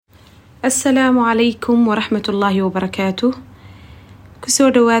السلام عليكم ورحمة الله وبركاته.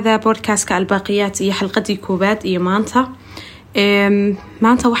 كسودة هذا بودكاست الباقيات هي حلقتي كوبات هي مانتا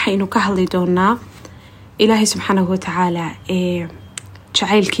وحينو كهلي دونا إلهي سبحانه وتعالى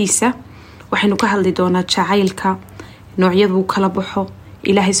جعيلكيسا وحينو كهلي دونا جعيلكا نوعيد وكلبحو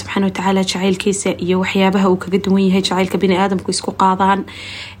إلهي سبحانه وتعالى جعيلكيسا إيا وحيابها وكقدوين هي جعيلك بني آدم كيسكو قاضان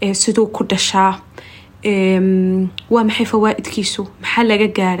سدو كدشا ومحي فوائد كيسو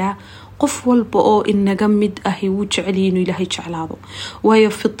محل جارة qof walba oo inaga mid ah uu jeceliyo ilaahay jeclaado waayo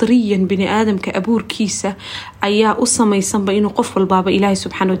fitriyan bini aadamka abuurkiisa ayaa u samaysanba inuu qof walba ilaahay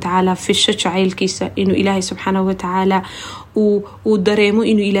subxanahu wa ta'ala fisho jacaylkiisa inuu ilaahay subxanahu wa ta'ala uu dareemo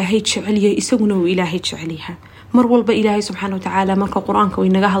inuu ilaahay jeceliyo isaguna uu ilaahay jeceliyo mar walba ilaahay subxanahu wa ta'ala marka quraanka uu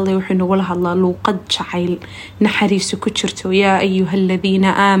inaga hadlay wuxuu nagu la hadlaa luqad jacayl naxariis ku jirto yaa ayyuhalladheena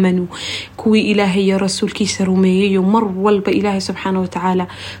aamanu kuwi ilaahay iyo rasuulkiisa rumeeyo mar walba ilaahay subxanahu wa ta'ala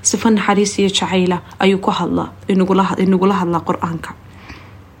sifan naxariis iyo jacayl ayuu ku hadlaa inagu la hadlaa quraanka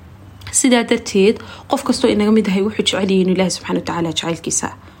sidaa darteed qof kasto inaga mid yahay wuxuu jecel yahay ilaahay subxanahu wa ta'ala jacaylkiisa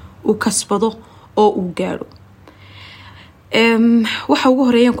uu kasbado oo uu gaaro waxa ugu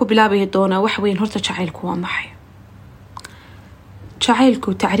horeeyaan ku bilaabay doona wax weyn horta jacaylku waa maxay jacaylku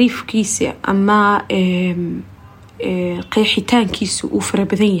taariifkiisa ama qeexitaankiisu uu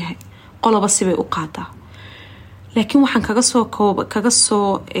farabadan yahay qoloba sibay u qaadaa laakiin waxaan kaga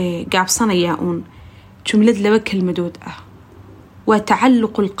soo gaabsanayaa jumlad laba kelmadood ah waa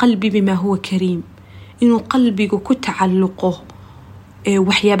tacalluqul qalbi bima huwa kariim inuu qalbigu ku tacalluqo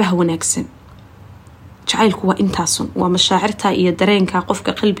waxyaabaha wanaagsan jacaylku waa intaasun waa mashaacirta iyo dareenka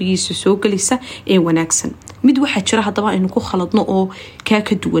qofka qalbigiisa soo galisa ee wanaagsan mid waxa jira hadaba aynu ku khaladno oo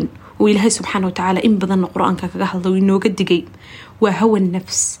ka duwan oo ilaahay subxanahu wa ta'ala in badan quraanka kaga hadlay inooga digay waa hawa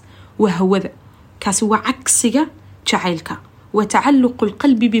nafs waa hawada kaasi waa cagsiga jacaylka wa tacalluqul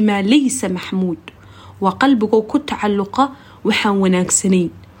qalbi bima laysa mahmud wa qalbigu ku tacalluqa waxaan wanaagsaneyn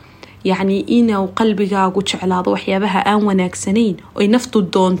يعني إنه قلبك أقول جعلاده وحيابها آن وناكسنين وينفتو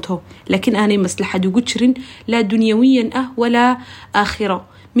دونتو لكن أنا مصلحة جوتشرين لا دنيويا ولا آخرة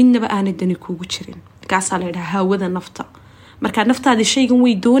من بقى أنا دنيكو جوتشرين كاس على لها وذا نفطة مركا نفطة هذا الشيء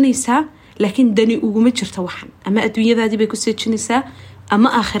قوي دونيسا لكن دني وجمتشر توحن أما الدنيا ذا دي بيكوسيتشنسا أما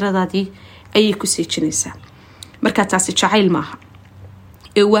آخرة ذا دي أي كوسيتشنسا مركا تاسي شعيل معها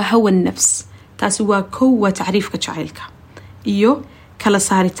هو النفس تاسي كو تعريفك شعيلك إيو kala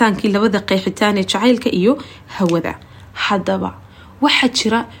saaritaankii labada qeexitaan ee jacaylka iyo hawada hadaba waxa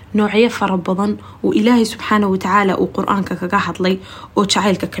jira noocyo fara badan oo ilaahay subxanahu wa ta'ala uu quraanka kaga hadlay oo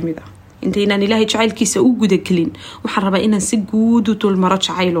jacaylka kamid ah intaynaan ilaahay jacaylkiisa u guda gelin waxaan rabaa inaan si guud u dulmaro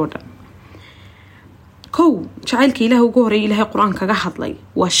jacayl oo dhan jacaylka ilaahay ugu horeeyay ilaahay quraanka kaga hadlay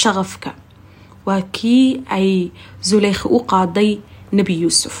waa shaqafka waa kii ay Zulaykha u qaaday nabi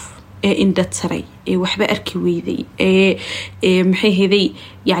Yuusuf indhatray waxba arki weeday maxay heeday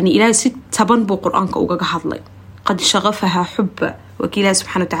yani ilaahay si taban buu quraanka uga hadlay qad shaqafaha hubba wakiila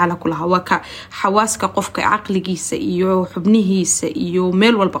subhanahu wa ta'ala kulaha waka xawaaska qofka aqligiisa iyo xubnihiisa iyo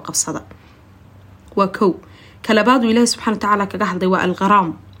meel walba qabsada waa kalabaadu ilaahay subhanahu wa ta'ala kaga hadlay waa al-gharam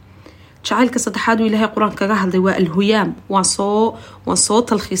jacaylka saddexaad ilaahay quraanka kaga hadlay waa al-huyam waa soo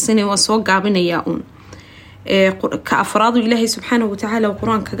talxiisinay waa soo gaabinaya كأفراد الله سبحانه وتعالى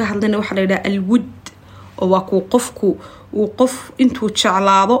وقرآن كجاه لنا وحلا الود وقفكو وقف انتو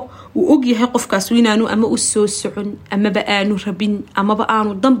تشعلاضو وأجي هقف كاسوينانو أما أسوسعن أما بقانو ربين أما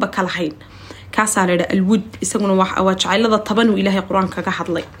بقانو ضنبك الحين كاسر الود يسمونه وتشعل هذا طبعا وإله قرآن كجاه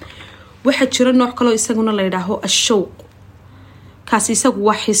لي واحد شرنا نوع كله يسمونه الله يراه الشوق كاسيسك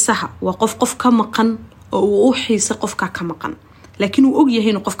وحسها وقف كمقن وأحيس قف كمقن لكنه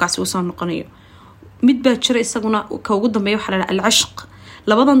أجي هنا قف كاسوسان مقنيه mid baa jira isaguna ka ugu dambeeyo waxa la al-ashq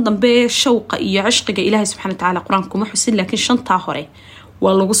labadan dambe shawqa iyo ashqiga ilaahay subhanahu wa ta'ala quraanku ma xusin laakiin shanta hore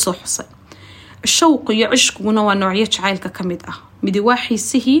waa lagu soo xusay shawq iyo ashqiguna waa noocyo jacaylka kamid ah mid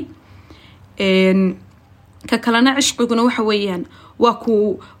waaxiisihi ka kalena ashqiguna waxa weeyaan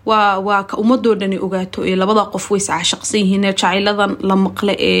waa ka umadoodani ogaato ee labada qof way saashaqsan yihiin jacayladan la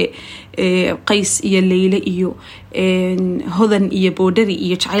maqle ee qays iyo leyle iyo hodan iyo boodari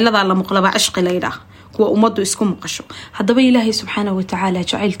iyo jacaylada la maqlaba ashqi leeyahay kuwa umadu isku maqasho hadaba ilaahay subxanahu wa ta'ala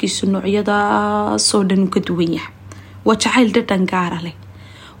jacaylkiisu noocyada soo dhan ka duwan yahay waa jacayl dhadhan gaar ah leh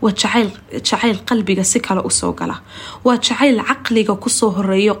waa jacayl qalbiga si kale u soo gala waa jacayl aqliga ku soo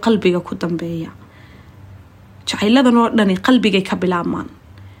horeeyo qalbiga ku dambeeya jacayladan oo dhan qalbiga ka bilaabmaan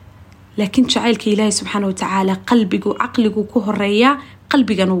laakiin jacaylka ilaahay subxanahu wa ta'ala qalbigu aqligu ku horeeya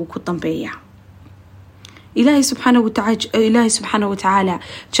qalbigana uu ku dambeeya إلهي سبحانه وتعالى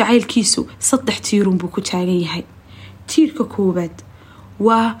جعيلكيسو صدح تيرون بوكو تاغيهاي تيرك كوباد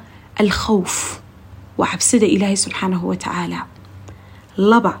الخوف وعبسد إلهي سبحانه وتعالى.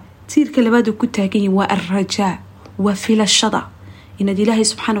 لبا تيرك لبادو كتاقين والرجاء وفيل الشضع إن إلهي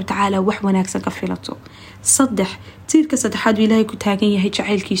سبحانه وتعالى وحوناكسا كفيلته. صدح تيرك صدحات إلهي كتاقين يهي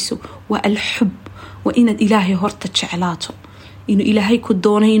جعيلكيسو والحب وإن إلهي هرت جعلاته إنه إلهي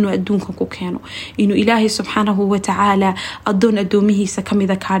كدونه إنه أدونكم كوكانو إنه إلهي سبحانه وتعالى أدون أدومه سكمي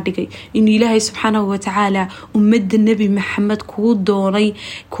ذا كاردقي إنه إلهي سبحانه وتعالى أمد النبي محمد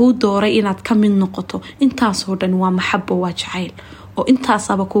كودوري إن أتكمل نقطه إنت صورا ومحبة وجعيل وإنت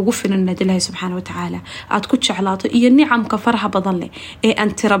أصابك وغفر النادي الله سبحانه وتعالى أتكوت شعلاته إيه النعم كفرها بضلي إيه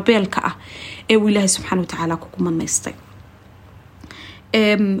أنت ربيلك إيه والله سبحانه وتعالى كوكو من نيستي.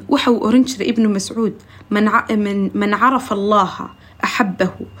 وحو أورنجر ابن مسعود من عرف الله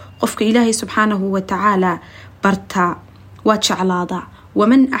أحبه قفك إلهي سبحانه وتعالى برتا وجعلادا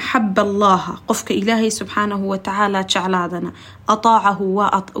ومن أحب الله قفك إلهي سبحانه وتعالى جعلادنا أطاعه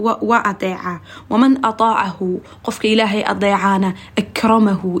وأطيعه ومن أطاعه قفك إلهي أطيعانا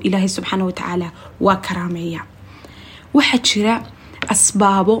أكرمه إلهي سبحانه وتعالى وكرامية. وحجر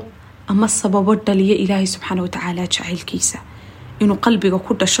أسبابه أما السبب الدليل إلهي سبحانه وتعالى جعيلكيسا إنه قلبك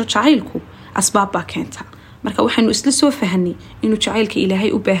كل شيء جعيلكو أسباب باكنتا marka waxaanu isla soo fahanay inuu jacaylka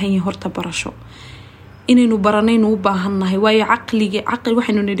Ilaahay u baahan yahay horta barasho inaynu baranayno u baahannahay waayo aqli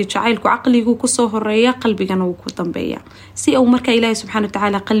waxaanu nidhi jacaylku aqligu ku soo horeeya qalbigana uu ku dambeeya si uu marka Ilaahay subhanahu wa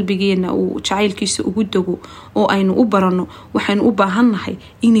ta'ala qalbigeena uu jacaylkiisa ugu dago oo aynu u barano waxaanu u baahannahay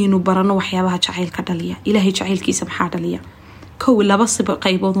inaynu barano waxyaabaha jacaylka dhaliya Ilaahay jacaylkiisa maxaa dhaliya kow laba sibir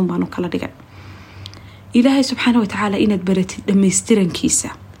qayboodun baanu kala dhigay Ilaahay subhanahu wa ta'ala inaad baratid dhameystirankiisa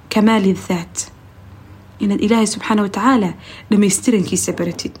kamaal الذات إن الإله سبحانه وتعالى لما يسترن كي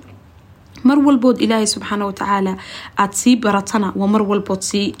سبرتد مر والبود إله سبحانه وتعالى أتسي برتنا ومر والبود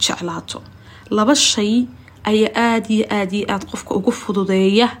سي جعلاته لبا الشيء أي آدي قفك وقف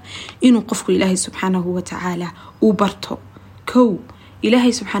ضديه إنه قفك إله سبحانه وتعالى وبرته كو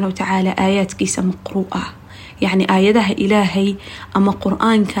إله سبحانه وتعالى آيات كيسة مقروءة يعني آياتها إلهي أما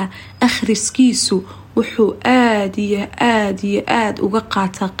قرآنك أخرس كيسو wuxuu aad uga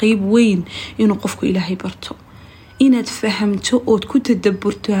qaata qayb weyn inuu qofku Ilaahay barto inaad fahamto oo ku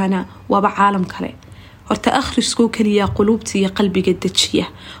tadabburtana waa caalam kale horta akhrisku kaliya qulubti iyo qalbiga dajiya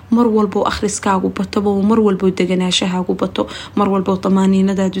mar walbo akhriskaagu bato mar walbo deganaashahaagu bato mar walbo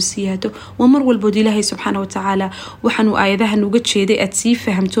tamaaniinadaadu siyaado mar walbo Ilaahay subhanahu wa ta'ala waxaanu aayadahan uga jeeday aad si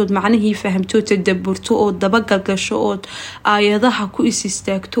fahamtood macnihii fahamtood tadabburto oo dabagalgasho oo aayadaha ku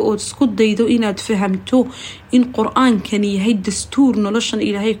istaagto oo isku daydo inaad fahamto in quraankan yahay dastuur noloshan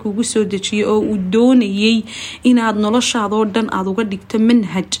Ilaahay kugu soo dejiyo oo uu doonayay inaad noloshaada oo dhan aad uga dhigto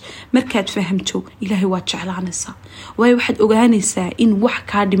manhaj markaad fahamto Ilaahay waa jeclaanaysaa way waxaad ogaanaysaa in wax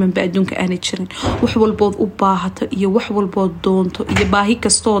ka dhiman baadunka aan jirin wax walbood u baahato iyo wax walbood doonto iyo baahi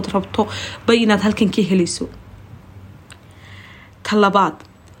kastood rabto baynaad halkan ka helayso talabaad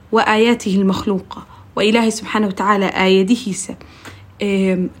wa aayatihi al-makhluqa wa Ilaahay subhanahu wa ta'ala aayadihiisa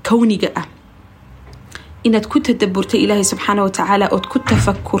kawniga ah inaad ku tadabburto Ilaahay subhanahu wa ta'ala oo ku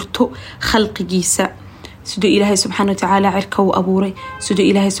tafakkurto khalqigiisa سيد إلهي سبحانه وتعالى عركه وأبوري سيد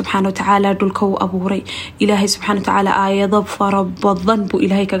إلهي سبحانه وتعالى دلكه وأبوري إلهي سبحانه وتعالى آية فرب الظنب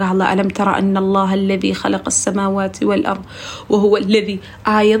إلهي كقال الله ألم ترى أن الله الذي خلق السماوات والأرض وهو الذي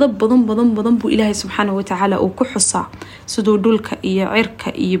آية ضنب إلهي سبحانه وتعالى وكحصا سيد دلك إيا عركه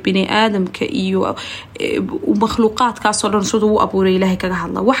إيا بني آدم كإيا ومخلوقات كاسولن سيد وأبوري إلهي كقال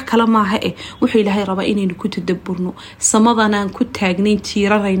الله وحكى لما هاي وحي إلهي ربائني نكو تدبرنو سمضنا نكو تاقنين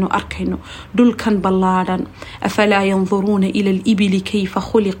تيرارينو أركينو دلكن بلاد أفلا ينظرون إلى الإبل كيف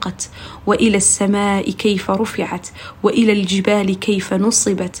خلقت وإلى السماء كيف رفعت وإلى الجبال كيف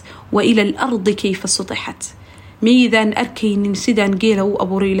نصبت وإلى الأرض كيف سطحت ميذان أركين سدان قيلوا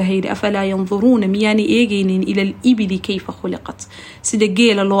أبو ريلهي أفلا ينظرون مياني إيجين إلى الإبل كيف خلقت سدا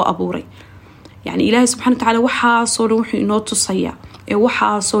قيل الله أبو ري يعني إلهي سبحانه وتعالى وحا صور وحي إنو تصيع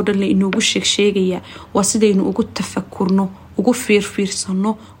وحا صور اللي إنو قشك شيقيا وسدا إنو أقود تفكرنو أقود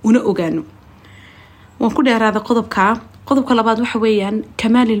فيرسنو ونأقانو وكل هذا قضبك لبعض وحويا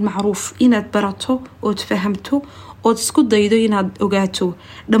كمال المعروف إناد براتو أو تفهمتو أو تسكت دايدو إناد أوجاتو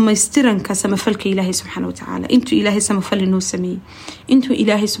لما يسترنك سمفلك إلهي سبحانه وتعالى إنتو إلهي سمفل إنه سمي إنتو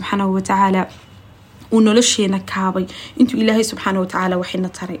إلهي سبحانه وتعالى ونلشينا كابي إنتو إلهي سبحانه وتعالى وحنا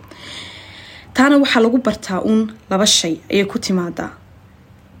تري تانا وحلقو برتاون لبشي أي كتي مادا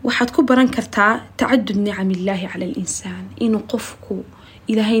وحد كبران كرتا تعدد نعم الله على الإنسان إنو قفكو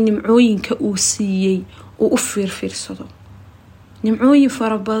إلهي نمعوين كأوسيي وأفير فيرسدو نمعوين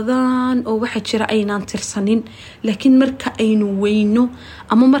فربضان أو واحد شرعينان ترسنين لكن مركا أينو وينو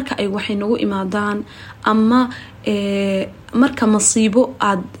أما مركا أي وحينو إمادان أما marka masiibo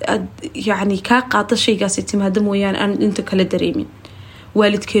aad yani kaa qaado shaygaasi timaado mooyaan aan inta kala dareemin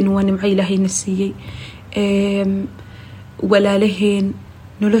waalidkeenu waa nimco ilaahayna siiyey walaalaheen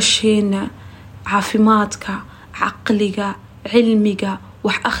nolosheena caafimaadka caqliga cilmiga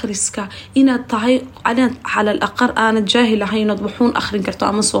wax akhriska inaad tahay على الأقل أنا جاهل هاي نطبحون آخرين كرتو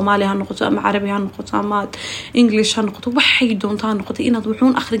أما صومالي هنقطة أما عربي هنقطة أما إنجليش هنقطة وحي دون هنقطة إن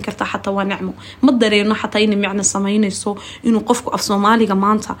نطبحون آخرين كرتو حتى ونعمو ما درينا حتى إن معنى السماين يسو إنه قفكو في صومالي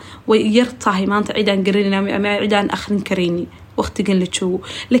جمانتا ويرتاهي مانتا عيدان قريني أما عيدان آخرين كريني وقت جن لتشو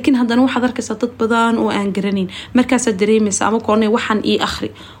لكن هذا نوع حذر كساتت بدان وأنجرنين مركز الدريمس أما كوني وحن إيه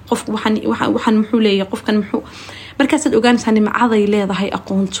آخري قف وحن محولية قف كان محو مركز الأوغانس هني معاذي ليه ضحي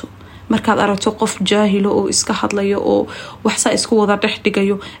أقونتو markaad aragto qof jaahilo oo iska hadlayo oo waxsa isku wada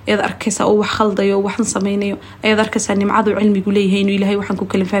dhexdhigayo eed arkaysa oo wax khaldayo waxan sameeyo eed arkaysa nimcadu cilmigu leeyahay inuu ilaahay waxan ku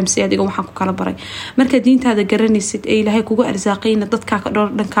kala fahamsay adiga waxan ku kala baray marka diintaada garanaysid ee ilaahay kugu arsaaqayna dadka ka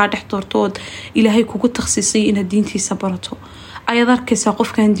dhanka dhex doortood ilaahay kugu takhsiisay inaad diintiisa barato ayaad arkaysa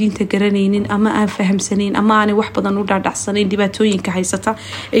qofkan diinta garanaynin ama aan fahamsanayn ama aan wax badan u dhaadhacsanayn dhibaatooyinka haysata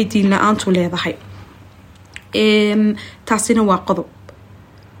ay diin la'aantu leedahay taasina waa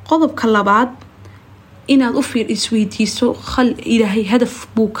qodobka labaad inaad u fiir isweydiiso khal ilaahay hadaf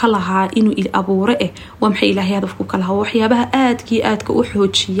buu ka lahaa inuu abuuro waa maxay ilaahay hadafku ka lahaa waxyaabaha aadka u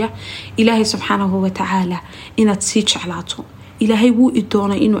xoojiya ilaahay subxaanahu wa ta'ala inaad sii jeclaato ilaahay wuu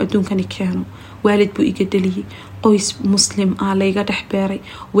doonay inuu adduunkani keeno waalid buu iga dhaliyay qoys muslim ah la iga dhex beeray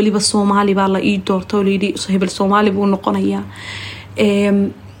waliba Soomaali baa la ii doortay leeydi hebel Soomaali buu noqonayaa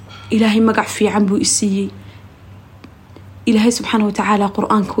ilaahay magac fiican buu isiiyay إلهي سبحانه وتعالى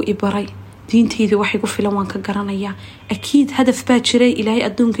قرآنك وإبراي دينتي waxay ku filan waan ka garanaya akiid hadaf baa jiray ilaahay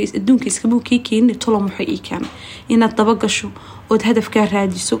adduunka iskabu kiikeen tolo muxuu ii keenay inaad daba gasho oo hadafka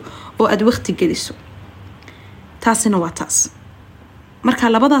raadiso oo aad waqti geliso taasina waa taas marka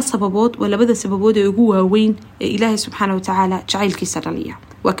labada sababood ee ugu waaweyn ee ilaahay subxaanahu wa ta'ala jacaylkiisa dhaliya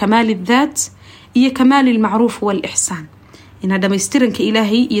wa kamaal الذات iyo kamaal المعروف والإحسان ina dhameystiranka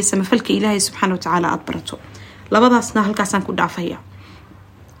ilaahay iyo samafalka ilaahay subxaanahu wa ta'ala aad barato labadaasna halkaasaan ku dhaafaya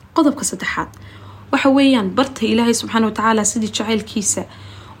qodobka saddexaad waxa weeyaan barta ilaahay subxaanahu wa ta'ala sidii jacaylkiisa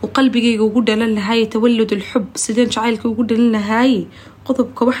oo qalbigayga ugu dhalan lahaay tawallud alhub sideen jacaylka ugu dhalan lahaay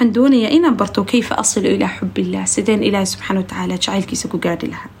qodobka waxaan doonayaa inaan barto kayfa asl ila hubbillah sideen ilaahay subxaanahu wa ta'ala jacaylkiisa ku gaadhi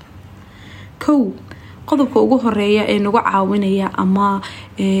lahaa qodobka ugu horeeya ee nagu caawinaya ama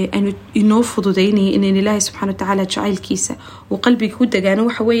inoo fududeynaya in ilaahay subxaanahu wa ta'ala jacaylkiisa oo qalbiga ku dagaano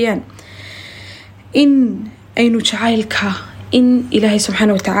waxa weeyaan in aynu jacaylka in ilaahay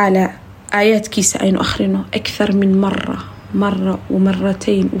subxaanahu wa ta'ala aayaadkiisa aynu akhrino akthar min marra wa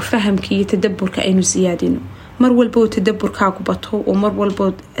marratayn وفهمكي يتدبرك aynu siyaadino mar walba tadabburkaagu bato oo mar walba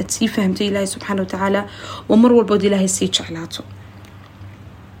aad sii fahamtay ilaahay subxaanahu wa ta'ala oo mar walba ilaahay sii jeclaato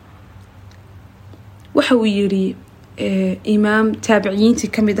waxa uu yiri imaam taabiciinti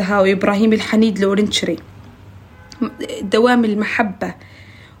kamid ahaa oo Ibrahim al-Hanid la oran jiray dawaam al-mahabba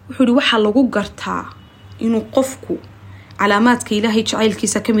wuxuu waxa lagu gartaa inuu qofku calaamaadka ilaahay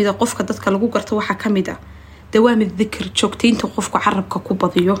jacaylkiisa kamida qofka dadka lagu garto waxa kamida dawaam dhikr joogteynta qofku carabka ku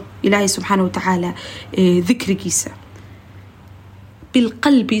badiyo ilaahay subxaanahu wa ta'ala dhikrigiisa bil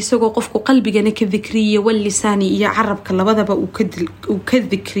qalbi isagoo qofku qalbigana ka dhikriyo wal lisaani iyo carabka labadaba uu ka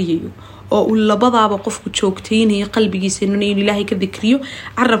dhikriyo oo labadaba qofku joogteynay qalbigiisa inuu ilaahay ka dhikriyo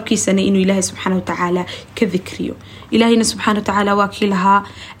carabkiisana inuu ilaahay subxaanahu wa ta'ala ka dhikriyo إلهينا سبحانه وتعالى واكلها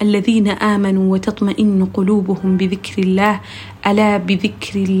الذين آمنوا وتطمئن قلوبهم بذكر الله ألا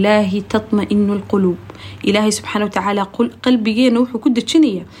بذكر الله تطمئن القلوب إلهي سبحانه وتعالى قلبي نوح كد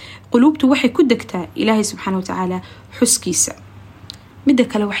تشنية قلوبته وحي كدكتا إلهي سبحانه وتعالى حسكيسا midda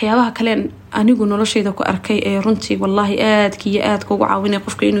kale waxyaabaha kale anigu noloshayda ku arkay ee runtii wallahi aad ugu caawinay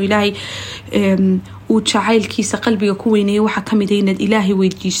qofka inuu ilaahay uu jacaylkiisa qalbiga ku weyneeyo waxa kamid ah inaad ilaahay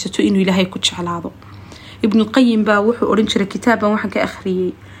weydiisato inuu ilaahay ku jeclaado ابن القيم baa wuxuu oran jiray kitaaban waxaan ka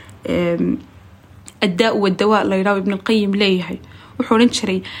akhriyay الداء والدواء la yiraahdo ابن القيم leeyahay wuxuu oran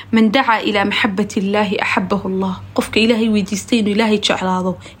jiray man daa ila mahabbati illahi ahabbahu allah qofka ilaahay weydiistay inuu ilaahay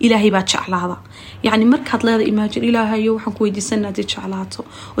jeclaado ilaahay baa jeclaada yani markaad leedahay imagine ilaahay waxaan ku weydiisanaad jeclaato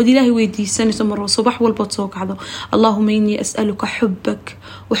oo ilaahay weydiisanayso mar subax walba soo kacdo allahumma inni as'aluka hubbak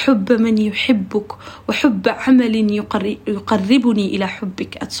wa hubba man yuhibbuk wa hubba amalin yuqarribuni ila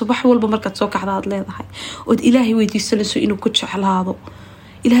hubbik at subax walba markaad soo kacdo aad leedahay oo ilaahay weydiisanayso inuu ku jeclaado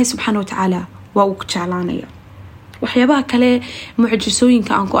ilaahay subxaanahu wa ta'ala waa uu ku jeclaanaya waxyaabaha kale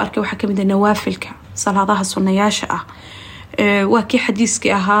mucjisooyinka aan ku arkay waxa kamid ah nawaafilka salaadaha sunnayaasha ah waa kii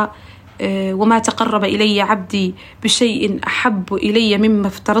xadiiskii ahaa وما تقرب إلي عبدي بشيء أحب إلي مما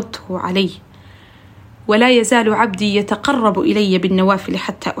افترضته عليه ولا يزال عبدي يتقرب إلي بالنوافل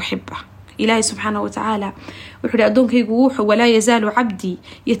حتى أحبه. إلهي سبحانه وتعالى وحده أدونك يقوح ولا يزال عبدي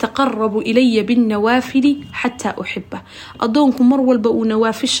يتقرب إلي بالنوافل حتى أحبه. أدونك مرول بو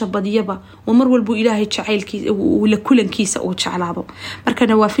نوافش بديبة ومرول بو إلهي جعيلكي ولكل كيس أو جعلاده. مركا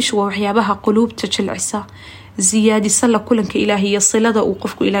نوافش وحيابها قلوب تجلعسا زيادة صلى كلنك إلهي يصلده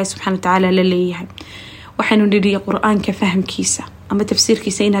وقفك إلهي سبحانه وتعالى لليه. وحنو نري قرآن كفهم كيسة أما تفسير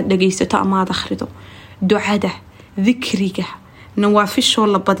كيسين دقيسة تأما دخرده دعاده ذكرك نوافش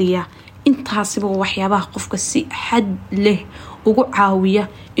ولا بدية انت حاسبه وحيابها قفك سي حد له وعاوية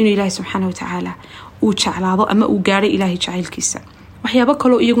إنه إلهي سبحانه وتعالى وجعلاده أما وقاري إلهي جعيل كيسة وحيابك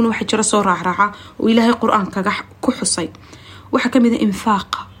كلو يقولون واحد جرسو رعرعة وإلهي قرآن كحصي وحكم إذا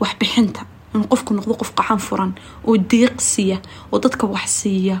إنفاق وحبحنته نقفك نقض قفق عنفرا وديقسية وضدك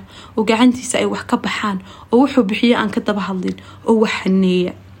وحسية وقعنتي سأي وحكبحان ووحو بحية أن كدب هالدين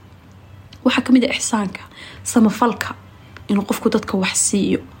ووحنية وحكم إذا إحسانك سمفلك إنه قفك ضدك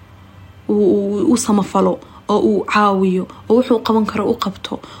وحسية وسمفلو أو عاويو ووحو قبنكر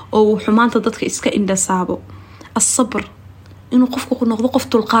وقبته ووحو مانت ضدك إسكا إندا سابو الصبر إنه قفك نقض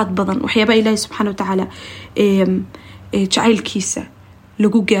قفت القاد بضن وحيابا إلهي سبحانه وتعالى جعيل كيسة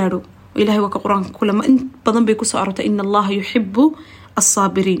لقو قارو وإلهي وكا قرآن كلما انت بضن بيكوسو أرتا إن الله يحب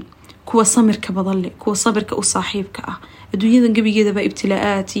الصابرين كوا صمرك بضلي كوا صبرك وصاحبك الدنيا ذن قبي جدا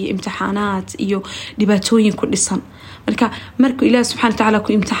ابتلاءات امتحانات إيو دباتوين كل سنة مركو إله سبحانه وتعالى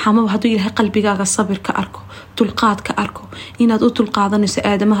كو امتحامه وهدو إلهي قلبي قاقا صبر كأركو تلقات كأركو إن أدو تلقاضنس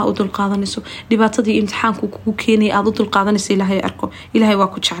آدمها أدو تلقاضنسو دباتدي امتحانكو كوكيني أدو تلقاضنس إلهي أركو إلهي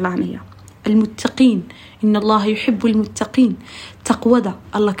واكو تشعلانية المتقين إن الله يحب المتقين تقودا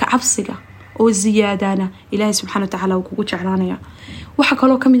الله كعبسك والزيادانا إلهي سبحانه وتعالى وكو تشعلانية وحكى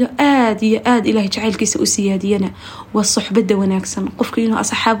له كم آد إلهي جعلك سيادينا والصحبة وناكسن قفك إنه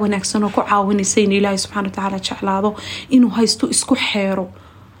أصحاب وناكسن وكعاوني سين إلهي سبحانه وتعالى تشعلاده إنه هايستو إسكو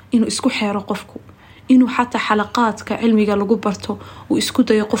حيرو قفكو إنه حتى حلقات كعلمي قالوا قبرته وإسكو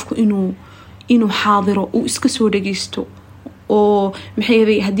دا يقفكو إنه حاضره وإسكو سودجيستو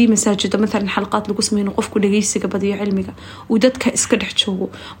ومحيبي هدي مساجد مثلا حلقات لقو سمينو قفكو دقيسيقا بدي علميقا ودادكا اسكا دحجوغو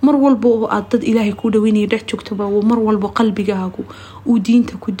مر والبو داد إلهي كو دويني دحجوغتبا ومر والبو قلبيقاقو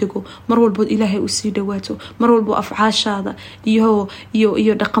ودينتا كودقو مر والبو إلهي أسي دواتو مر والبو أفعاشادا إيو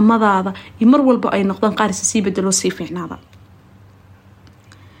دقمضادا مر والبو أي نقضان قارس سيبا دلو سيفيعنادا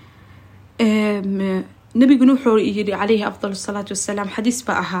نبي نوح عليه أفضل الصلاة والسلام حديث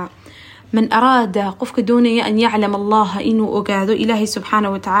بأها من أراد قفك دوني أن يعلم الله إنه أقاذو إلهي سبحانه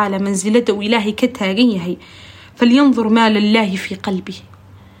وتعالى منزلته وإلهي كتاقيه فلينظر ما لله في قلبه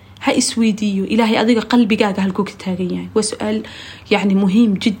ها إسويديو إلهي أضيق قلبي قاقه هلكو كتاقيه وسؤال يعني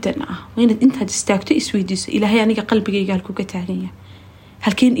مهم جدا وين أنت هتستاكتو إسويديو إلهي أنيق قلبي قاقه هلكو كتاقيه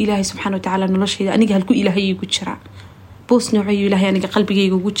هل كين إلهي سبحانه وتعالى نلوش هذا أنيق هلكو إلهي يقود شرع بوس نوعي إلهي أنيق قلبي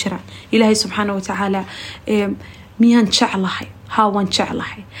يقود شرع إلهي سبحانه وتعالى ميان جعلهاي هاوان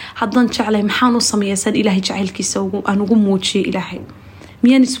جعلهاي حضان جعلهاي محانو صميسان إلهي جعلكي سوغو أنو قموتشي إلهي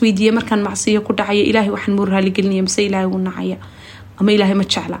ميان سويدية مركان معصية كدعية إلهي وحن مرها لقلني مسا إلهي ونعية أما إلهي ما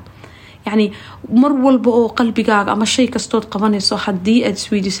جعله يعني مر والبو قلبي قاق أما شيء كستود قبانيسو حدي أد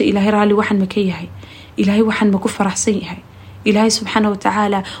سويدية إلهي رالي وحن مكيهي إلهي وحن مكفر حسيهي إلهي سبحانه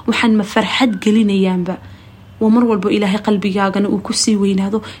وتعالى وحن مفرحد قليني يانبا ومر والبو إلهي قلبي قاق أنو كسي وين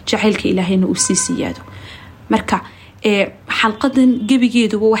هذا جعلك إلهي أنو أسي سيادو مركا xalqadan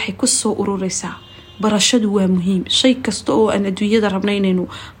gebigeedu waxay ku soo ururaysaa barashadu waa muhiim shay kasta oo aan adduunyada rabnay inaynu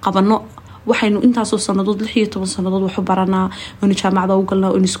qabanno waxaynu intaasoo sanadood 16 sanadood wax baranaa oo jaamacada u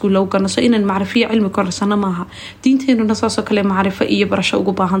galnaa oo iskuul u galnaa soo inaan macrifiyo cilmi korsana maaha diinteenu saasoo kale macrifo iyo barasho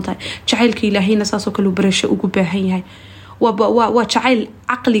ugu baahan tahay jacaylka ilaahayna saasoo kale barasho ugu baahan yahay waa jacayl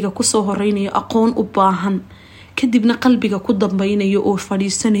aqliga ku soo horeynayo aqoon u baahan kadibna qalbiga ku dambaynayo oo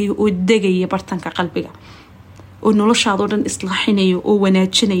fadhiisanayo oo degaya bartanka qalbiga ونولشادو دن إصلاحينيو أو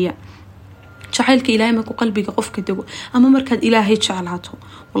وناجينيا جعلك إلهي ماكو قلبك قفك دقو أما مركز إلهي جعلاته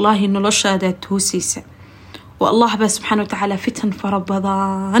والله نولشادا توسيسا والله بس سبحانه وتعالى فتن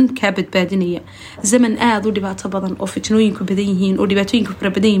فربضان كابد بادنية زمن آذو دبات بضان أو فتنوينكو بدينهين أو دباتوينكو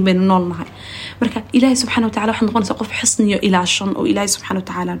بربدين بين النول نهاي مركز إلهي سبحانه وتعالى وحن نقول سقف حصني إلى عشان أو إلهي سبحانه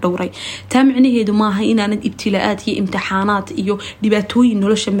وتعالى دوري تامعني هيدو ماها إنا ند ابتلاءات هي امتحانات إيو دباتوين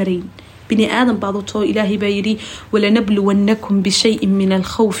نولش مرين بني آدم بعضو إلهي بايري ولنبلونكم بشيء من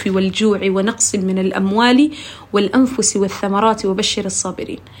الخوف والجوع ونقص من الأموال والأنفس والثمرات وبشر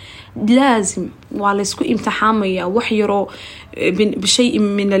الصابرين لازم وعلى اسكو امتحامية وحيرو بشيء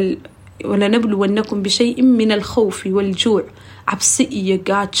من ولنبلونكم بشيء من الخوف والجوع عبسئية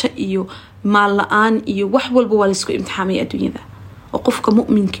قاتشئية مالآن إيو وحول بوالسكو امتحامية الدنيا ذا وقفك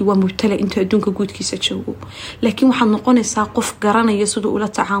مؤمنك ومبتلى أنت أدونك جود كيس تشوفه لكن وحن نقنص قف جرنا يسود ولا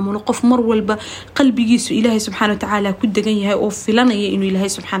تعامل وقف مر والب قلبي يسوع إلهي سبحانه وتعالى كد جيها أو فلنا إنه إلهي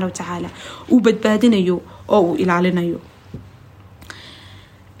سبحانه وتعالى وبدبادنا يو أو إلى علينا يو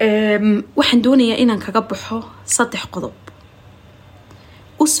وحن دوني إنك كجبحه صدح قضب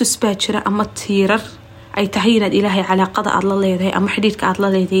أسس باكرة أما تيرر أي تهين إلهي على قضاء الله ليه أما حديثك الله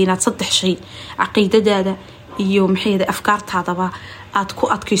ليه تصدح شيء عقيدة دادا يوم حيد أفكار هذا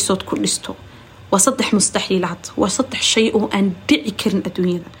أتكي صوت كل استو وصدح مستحيلات وصدح شيء أن دعي كرن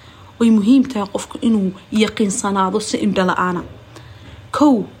الدنيا ومهم توقفك إنه يقين صناعه سئم دلعانا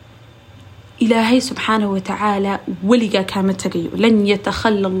كو إلهي سبحانه وتعالى ولقى كامل تقيو لن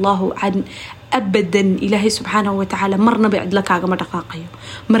يتخلى الله عن أبدا إلهي سبحانه وتعالى مرنا بعد لك عقم دقاقيو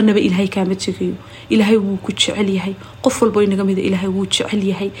مرنا بإلهي كامل تقيو إلهي وكتش عليهي قفل بوين قميد إلهي وكتش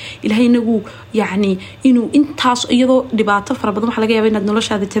عليهي إلهي نقو يعني إنه إنتاس iyadoo dhibaato fara badan waxa laga yaabaa inaad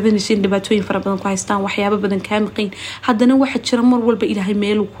noloshaada tabanaysiin dhibaatooyin fara badan ku haystaan waxyaabo badan ka maqin haddana waxa jira mar walba Ilaahay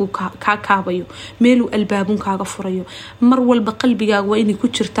meel uu ka kaabayo meel uu albaabun kaaga furayo mar walba qalbigaaga waa inay ku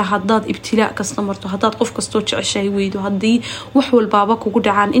jirtaa haddaad ibtilaa kasta marto haddaad qof kasto jeceshay weydo haddii wax walbaaba kugu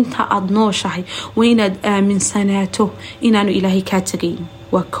dhacaan inta aad nooshahay waa inaad aaminsanaato inaanu Ilaahay ka tagayn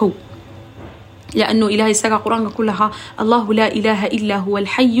waa kow لأنه إلهي ساق قرآن كلها الله لا إله إلا هو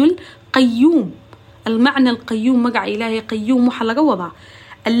الحي القيوم المعنى القيوم مقع إلهي قيوم محلق وضع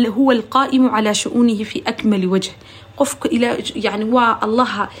اللي هو القائم على شؤونه في أكمل وجه قفك إلى يعني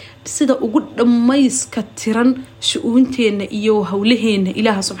الله بصدق وقد ما يسكترن شؤونتين إيوها ولهن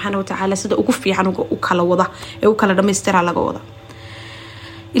إله سبحانه وتعالى صدق وقفي عنه وكلا وضع وكلا دم يستر على وضع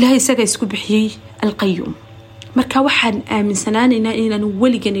إلهي ساق يسكت بحيي القيوم مركا واحد من سنان إننا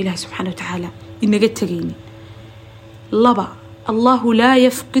نولجن إله سبحانه وتعالى إنك تجيني لبا الله لا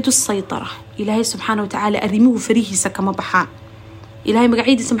يفقد السيطرة إلهي سبحانه وتعالى أرموه فريه سكما بحان إلهي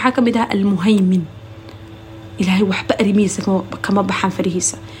مقعيد سمحاك بدها المهيمن إلهي وحب أرميه سكما بحان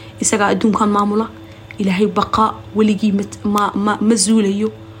فريهسا إساقا أدون كان معمولة إلهي بقاء ولقي ما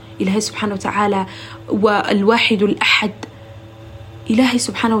مزوليو إلهي سبحانه وتعالى والواحد الأحد إلهي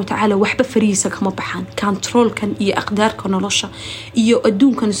سبحانه وتعالى وحب فريسة كما بحان كنترول كان إيه أقدار كان لشة إيه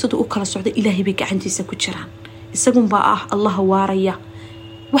أدون كان صدق وكلا سعودة إلهي بك عندي سكوتشران السجون بقى الله واريا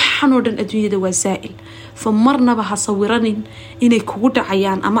وحنودن الدنيا ده وزائل فمرنا بها صوران إن يكون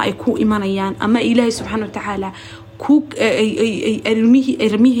عيان أما يكون إيمانيان أما إلهي سبحانه وتعالى كوك أرميه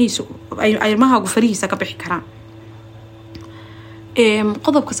أرمها فريسة كبحكران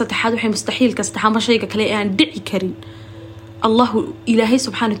قضب كسد حد وحي مستحيل كستحام شيء كلا أن دعي كريم الله إلهي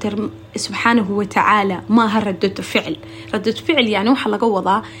سبحانه وتعالى ما هردت فعل ردت فعل يعني وحلا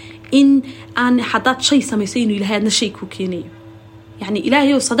جوضا إن أنا حدات شيء سميسينه إلهي أنا شيء كوكيني يعني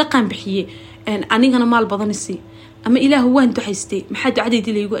إلهي صدقا بحيه أنا مال بضنسي أما إله هو أنتو حيستي ما حد عدد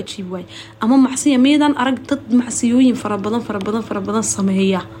اللي يقول أشيب واي أما معصية ميدان أرق ضد معصيوين فربضان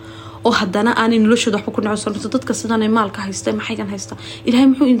صمهية أو حدنا أنا نلوش ده حكون عصر ضد كسرنا مال كهيستي ما حاجة هيستا إلهي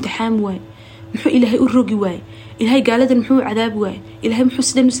محو امتحان واي محو إلهي أرقي واي إلهي قالت محو عذاب واي إلهي محو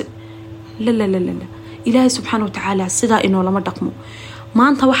سدى مسد لا إلهي سبحانه وتعالى سدا إنه لما دقمه ما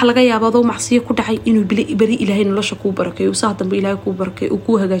أنت واحد لقى يا بعضه معصية كده عي إنه بري إلهي نلوش كوب بركة وصاحب بإلهي كوب بركة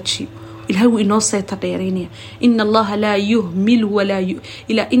وكوه جاتشي إلهي إنه سيتطيرينه إن الله لا يهمل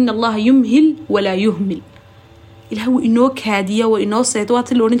إن الله يمهل ولا يهمل إلهي إنه كادية وإنه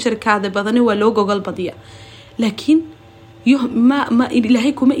سيتوات اللي نشر كذا بدنه ولو جوجل بديع لكن ما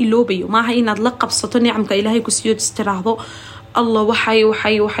إلهي كم إلوبيو ما هي نطلق بسطني عم كإلهي كسيود استراحه الله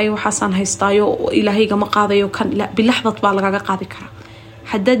وحي وحسن هيستايو إلهي كما قاضي وكان لا بلحظة بالغ قاضي كرا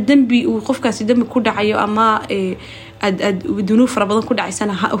حدد دم وقف كاس دم كده عيو أما ودنوف ربضان كده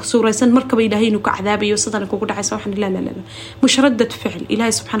عيسنا سورة سن مركب إلهي نك عذابي وصدنا كده عيسى وحنا لا مش ردة فعل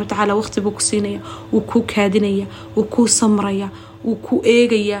إلهي سبحانه وتعالى وقت بوكسينية وكو كادنية وكو سمرية وكو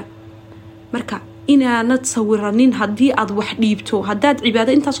إيجية مركب إنا نتصورنين هدي عض وحديبته هداد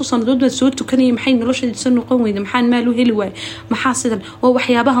عبادة أنت أصلا ضد سوت وكان محين نلوش يدسنوا قوي محين ماله هلوى محاسدا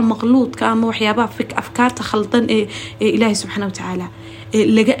ووحيابها مغلوط كأما وحيابها فيك أفكار تخلطن إلهي سبحانه وتعالى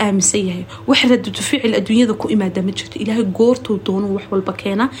لجأ مسيه وحرد تفعل الدنيا ذو كإما دمجت إلهي جورت ودون وحول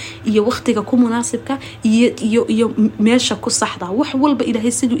بكينا إيا وقتك كم مناسبك إيا ماشى كصحدا وحول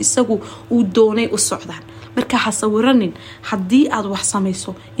بإلهي سيدو إسقو ودوني الصعدان marka xasawiranin hadii aad wax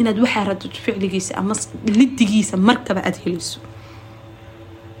sameeyso inaad waxa rado ficiligiisa ama lidigiisa markaba aad heliso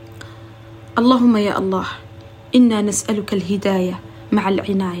اللهم يا الله إنا نسألك الهداية مع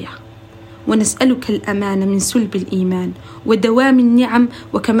العناية ونسألك الأمان من سلب الإيمان ودوام النعم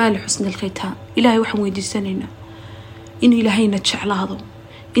وكمال حسن الختام إلهي وحمودي سننا إنه إلهي نتشعلاضو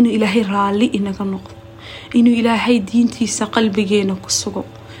إنه إلهي رالي إنك النقض inuu ilaahay diintiisa qalbigeena ku sugo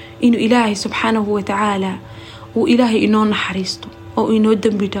inuu ilaahay subxaanahu wa tacaala uu ilaahay inoo naxariisto oo inoo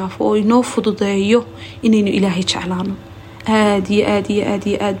dambi dhaafo oo inoo fududeeyo inaynu ilaahay jeclaano aad iyo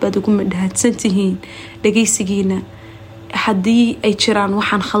aad baad ugu mahadsantihiin dhageysigiina haddii ay jiraan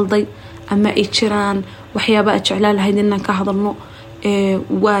waxaan khalday ama ay jiraan waxyaaba aad jeclaan lahayd inaan ka hadalno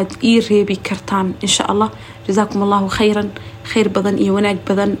waad ii reebi kartaan insha allah jazaakum allahu khayran khayr badan iyo wanaag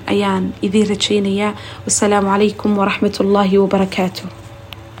badan ayaan idiin rajaynayaa wassalaamu calaykum waraxmatullaahi wabarakaatuh